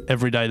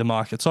every day the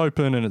market's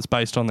open and it's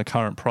based on the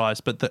current price,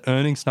 but the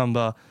earnings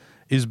number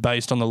is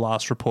based on the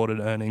last reported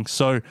earnings.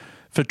 So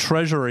for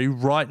Treasury,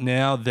 right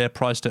now, their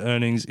price to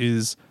earnings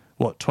is,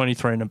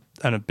 23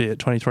 and a bit,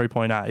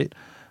 23.8.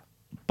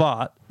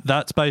 But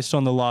that's based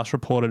on the last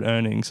reported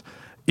earnings.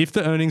 If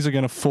the earnings are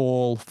going to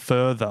fall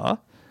further,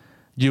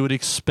 you would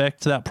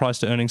expect that price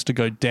to earnings to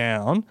go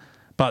down.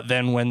 But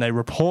then when they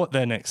report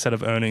their next set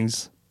of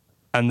earnings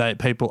and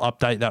people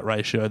update that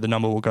ratio, the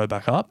number will go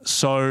back up.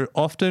 So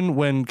often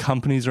when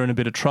companies are in a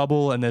bit of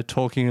trouble and they're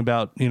talking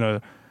about,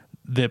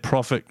 their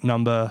profit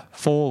number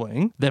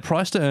falling, their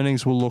price to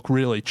earnings will look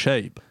really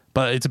cheap.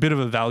 But it's a bit of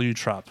a value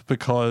trap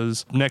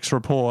because next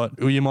report,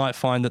 you might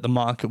find that the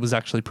market was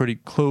actually pretty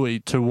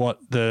cluey to what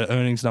the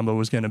earnings number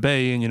was going to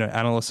be. And,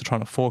 analysts are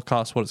trying to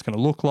forecast what it's going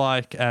to look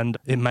like. And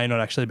it may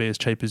not actually be as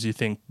cheap as you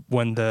think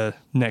when the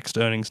next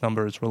earnings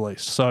number is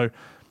released. So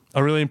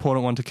a really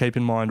important one to keep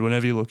in mind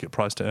whenever you look at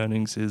price to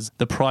earnings is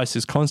the price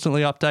is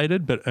constantly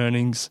updated, but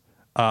earnings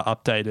are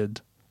updated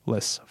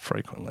less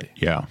frequently.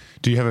 Yeah.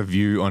 Do you have a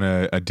view on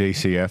a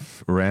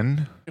DCF,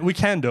 Ren? We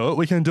can do it.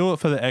 We can do it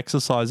for the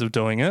exercise of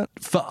doing it.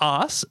 For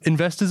us,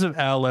 investors of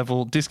our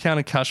level,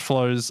 discounted cash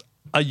flows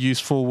are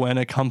useful when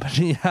a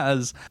company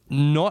has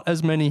not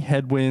as many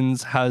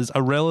headwinds, has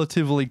a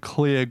relatively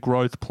clear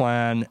growth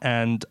plan,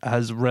 and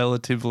has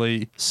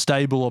relatively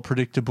stable or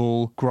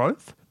predictable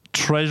growth.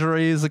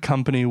 Treasury is a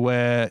company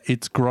where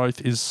its growth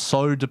is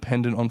so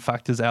dependent on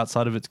factors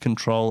outside of its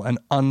control and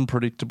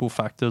unpredictable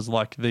factors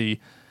like the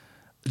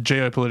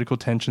geopolitical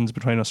tensions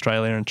between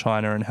Australia and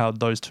China and how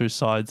those two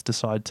sides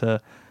decide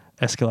to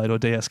escalate or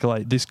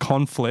de-escalate this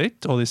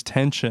conflict or this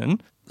tension.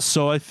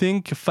 So I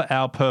think for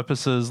our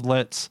purposes,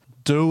 let's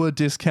do a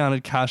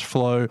discounted cash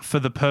flow for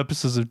the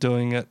purposes of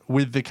doing it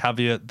with the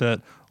caveat that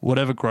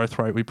whatever growth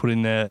rate we put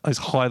in there is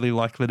highly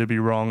likely to be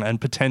wrong,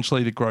 and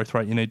potentially the growth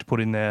rate you need to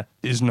put in there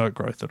is no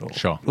growth at all.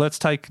 Sure. Let's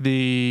take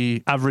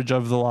the average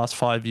over the last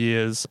 5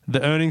 years.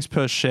 The earnings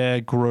per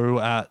share grew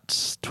at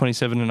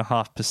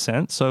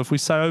 27.5%. So if we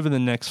say over the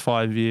next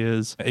 5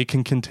 years, it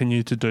can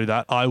continue to do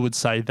that, I would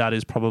say that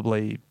is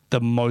probably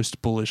the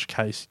most bullish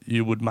case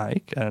you would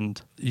make,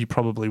 and you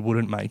probably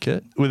wouldn't make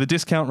it. With a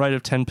discount rate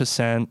of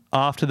 10%,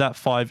 after that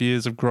 5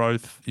 years of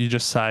growth, you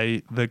just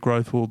say the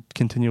growth will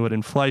continue at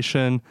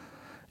inflation.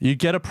 You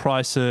get a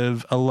price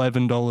of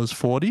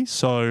 $11.40,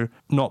 so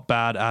not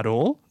bad at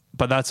all,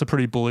 but that's a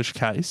pretty bullish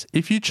case.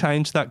 If you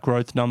change that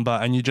growth number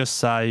and you just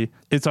say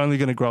it's only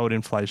going to grow at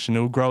inflation, it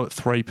will grow at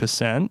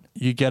 3%,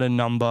 you get a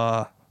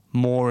number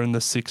more in the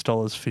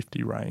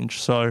 $6.50 range.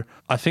 So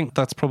I think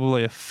that's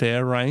probably a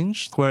fair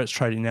range. Where it's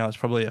trading now is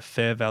probably a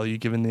fair value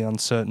given the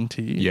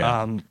uncertainty.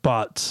 Yeah.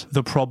 But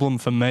the problem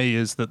for me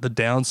is that the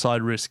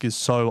downside risk is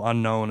so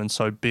unknown and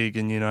so big,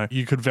 and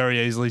you could very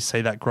easily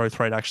see that growth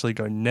rate actually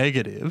go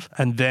negative,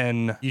 and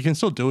then you can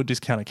still do a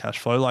discounted cash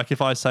flow. Like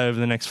if I say over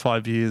the next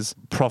 5 years,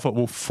 profit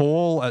will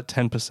fall at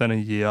 10% a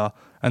year,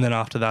 and then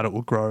after that it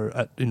will grow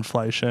at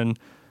inflation,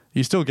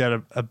 you still get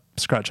a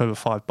scratch over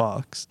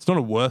 $5. It's not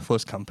a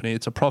worthless company.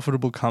 It's a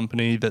profitable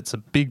company that's a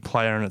big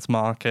player in its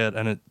market,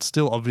 and it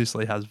still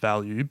obviously has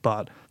value.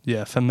 But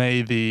yeah, for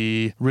me,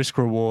 the risk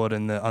reward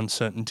and the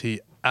uncertainty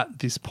at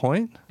this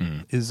point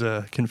is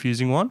a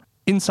confusing one.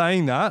 In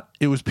saying that,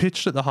 it was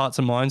pitched at the Hearts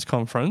and Minds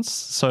conference.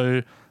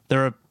 So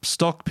there are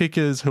stock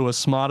pickers who are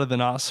smarter than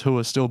us who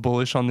are still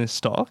bullish on this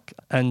stock.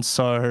 And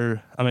so,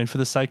 for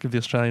the sake of the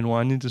Australian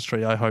wine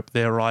industry, I hope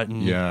they're right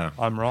and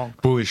I'm wrong.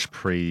 Bullish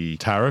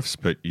pre-tariffs,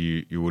 but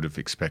you would have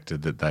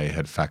expected that they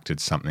had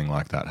factored something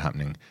like that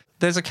happening.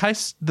 There's a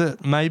case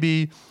that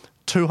maybe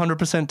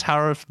 200%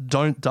 tariff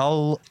don't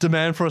dull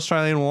demand for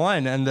Australian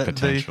wine, and that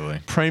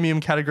the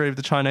premium category of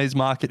the Chinese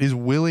market is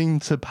willing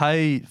to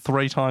pay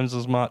 3 times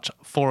as much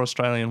for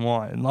Australian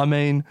wine.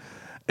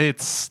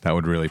 That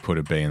would really put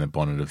a bee in the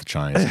bonnet of the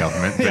Chinese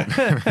government.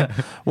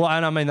 Well,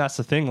 and that's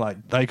the thing,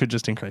 they could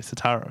just increase the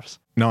tariffs.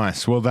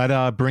 Nice. Well,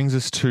 that brings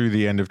us to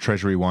the end of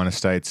Treasury Wine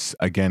Estates.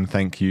 Again,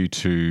 thank you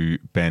to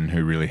Ben,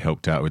 who really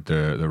helped out with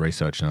the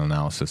research and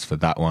analysis for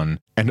that one.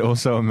 And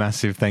also a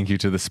massive thank you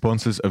to the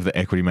sponsors of the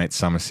Equity Mates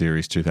Summer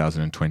Series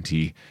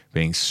 2020,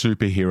 being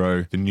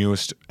Superhero, the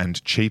newest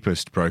and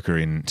cheapest broker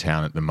in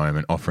town at the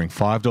moment, offering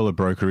 $5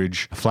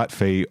 brokerage, a flat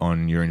fee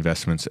on your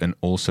investments, and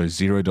also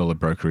 $0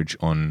 brokerage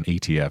on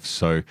ETFs.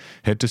 So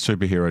head to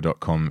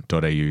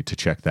superhero.com.au to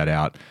check that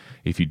out.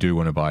 If you do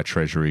want to buy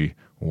Treasury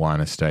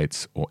Wine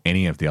Estates or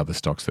any of the other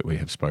stocks that we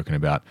have spoken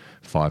about,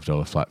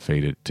 $5 flat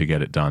fee to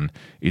get it done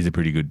is a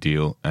pretty good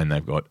deal, and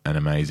they've got an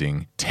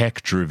amazing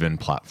tech-driven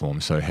platform,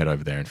 so head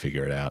over there and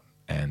figure it out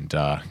and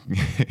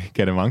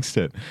get amongst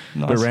it.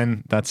 Nice. But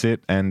Ren, that's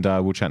it, and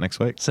we'll chat next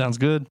week. Sounds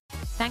good.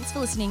 Thanks for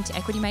listening to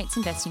Equity Mates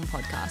Investing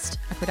Podcast,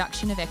 a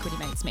production of Equity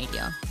Mates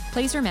Media.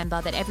 Please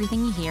remember that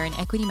everything you hear in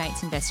Equity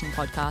Mates Investing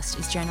Podcast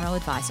is general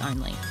advice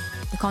only.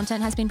 The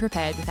content has been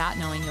prepared without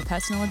knowing your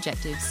personal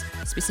objectives,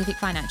 specific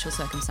financial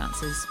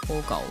circumstances,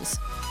 or goals.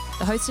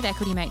 The host of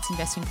Equity Mates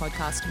Investing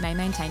Podcast may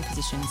maintain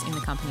positions in the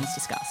companies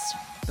discussed.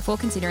 Before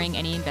considering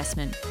any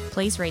investment,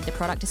 please read the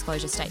product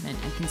disclosure statement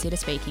and consider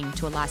speaking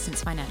to a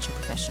licensed financial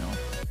professional.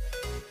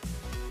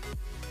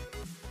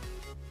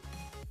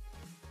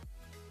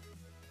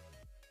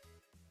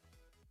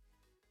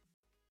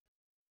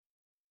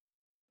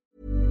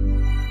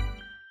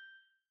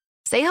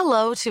 Say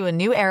hello to a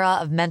new era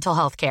of mental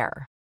health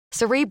care.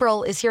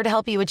 Cerebral is here to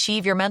help you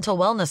achieve your mental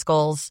wellness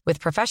goals with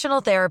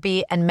professional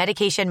therapy and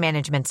medication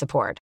management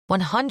support.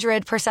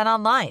 100%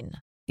 online.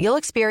 You'll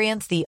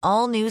experience the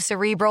all-new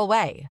Cerebral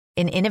Way,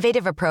 an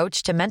innovative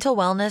approach to mental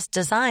wellness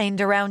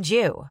designed around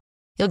you.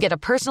 You'll get a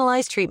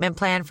personalized treatment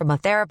plan from a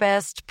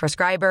therapist,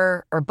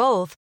 prescriber, or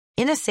both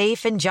in a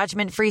safe and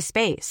judgment-free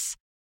space.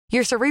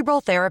 Your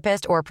Cerebral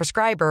therapist or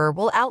prescriber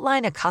will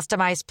outline a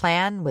customized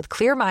plan with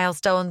clear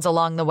milestones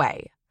along the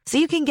way, so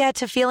you can get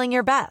to feeling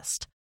your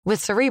best. With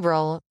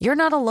Cerebral, you're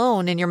not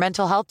alone in your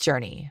mental health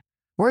journey.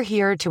 We're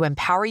here to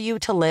empower you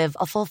to live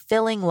a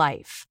fulfilling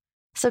life.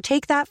 So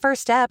take that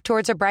first step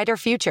towards a brighter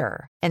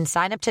future and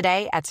sign up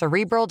today at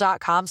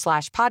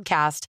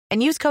Cerebral.com/podcast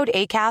and use code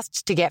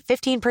ACAST to get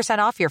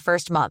 15% off your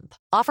first month.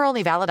 Offer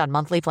only valid on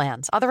monthly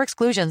plans. Other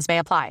exclusions may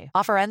apply.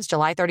 Offer ends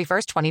July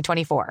 31st,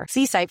 2024.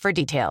 See site for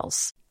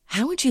details.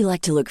 How would you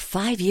like to look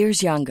 5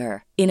 years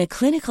younger? In a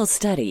clinical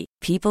study,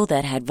 people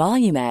that had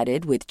volume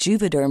added with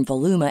Juvederm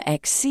Voluma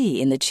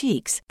XC in the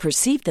cheeks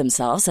perceived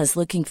themselves as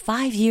looking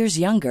 5 years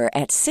younger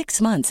at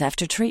 6 months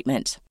after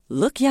treatment.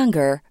 Look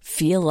younger,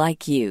 feel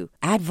like you.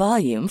 Add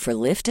volume for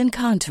lift and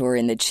contour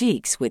in the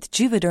cheeks with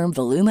Juvederm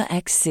Voluma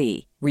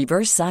XC.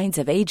 Reverse signs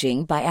of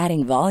aging by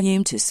adding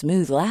volume to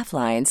smooth laugh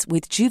lines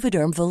with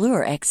Juvederm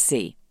Volure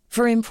XC.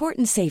 For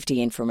important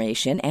safety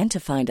information and to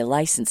find a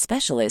licensed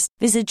specialist,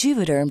 visit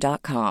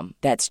Juvederm.com.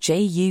 That's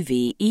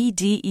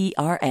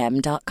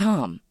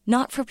JUVEDERM.com.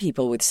 Not for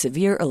people with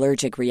severe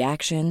allergic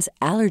reactions,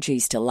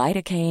 allergies to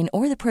lidocaine,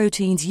 or the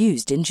proteins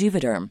used in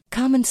Juvederm.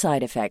 Common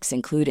side effects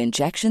include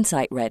injection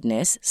site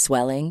redness,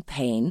 swelling,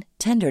 pain,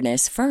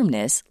 tenderness,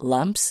 firmness,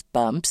 lumps,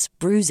 bumps,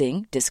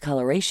 bruising,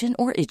 discoloration,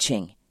 or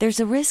itching. There's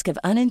a risk of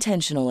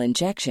unintentional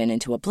injection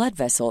into a blood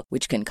vessel,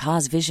 which can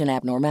cause vision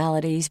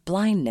abnormalities,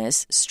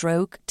 blindness,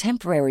 stroke,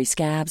 temporary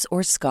scabs,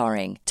 or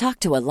scarring. Talk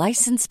to a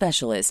licensed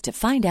specialist to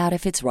find out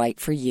if it's right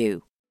for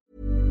you.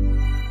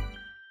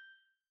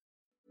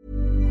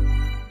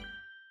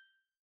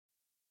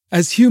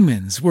 As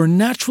humans, we're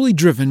naturally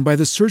driven by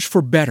the search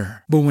for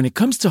better. But when it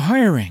comes to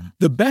hiring,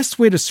 the best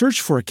way to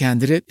search for a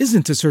candidate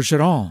isn't to search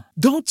at all.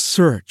 Don't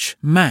search,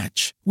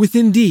 match with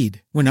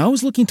Indeed. When I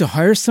was looking to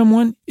hire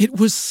someone, it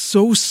was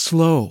so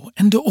slow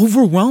and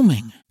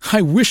overwhelming.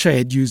 I wish I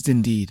had used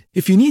Indeed.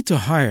 If you need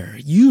to hire,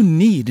 you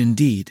need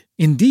Indeed.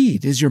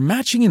 Indeed is your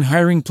matching and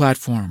hiring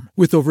platform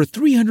with over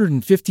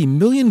 350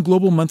 million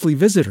global monthly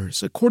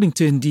visitors, according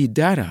to Indeed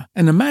data,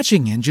 and a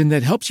matching engine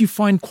that helps you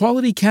find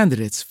quality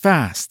candidates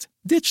fast.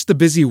 Ditch the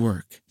busy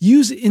work.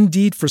 Use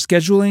Indeed for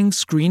scheduling,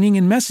 screening,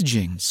 and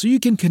messaging so you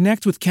can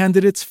connect with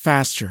candidates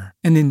faster.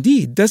 And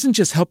Indeed doesn't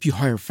just help you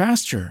hire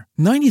faster.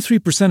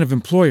 93% of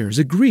employers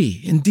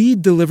agree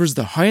Indeed delivers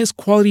the highest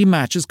quality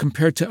matches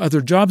compared to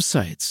other job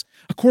sites,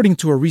 according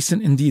to a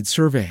recent Indeed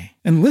survey.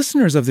 And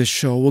listeners of this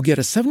show will get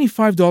a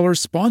 $75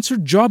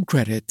 sponsored job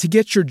credit to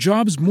get your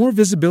jobs more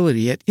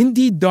visibility at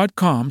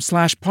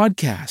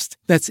Indeed.com/podcast.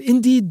 That's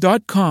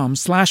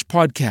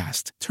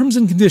Indeed.com/podcast. Terms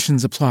and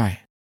conditions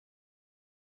apply.